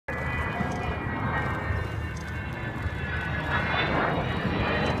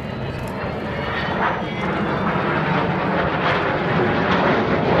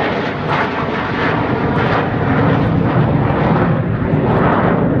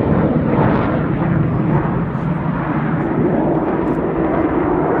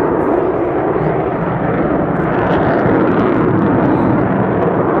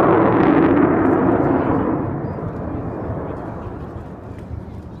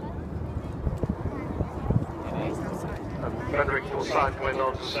Frederick Forsyth went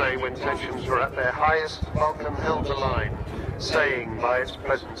on to say when tensions were at their highest, Vulcan held the line, saying by its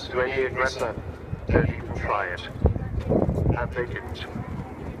presence to any aggressor, don't even try it. And they didn't.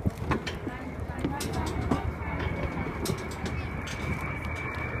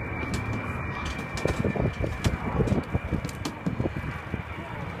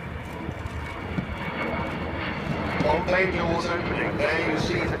 On bay doors opening, there you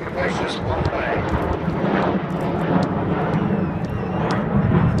see the capacious Bombay.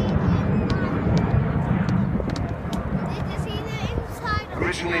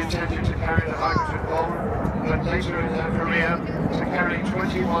 Originally intended to carry the hydrogen bomb, but later in her career to carry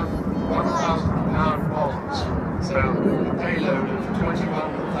 21 1,000-pound bombs, so a payload of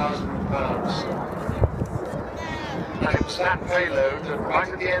 21,000 pounds. And it was that payload that right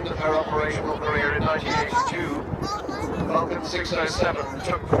at the end of her operational career in 1982, Vulcan 607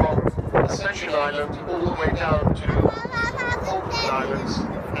 took from Ascension Island all the way down to the Vulcan Islands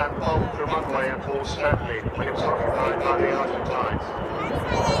and bombed the runway at Port Stanley when it was occupied by the Argentines.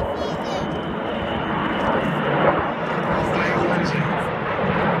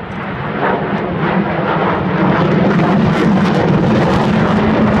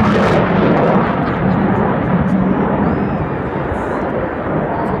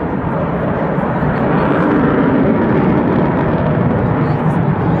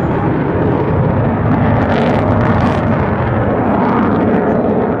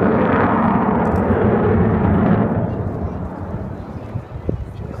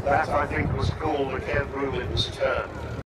 That, I think, was called the Kev Rulin's turn.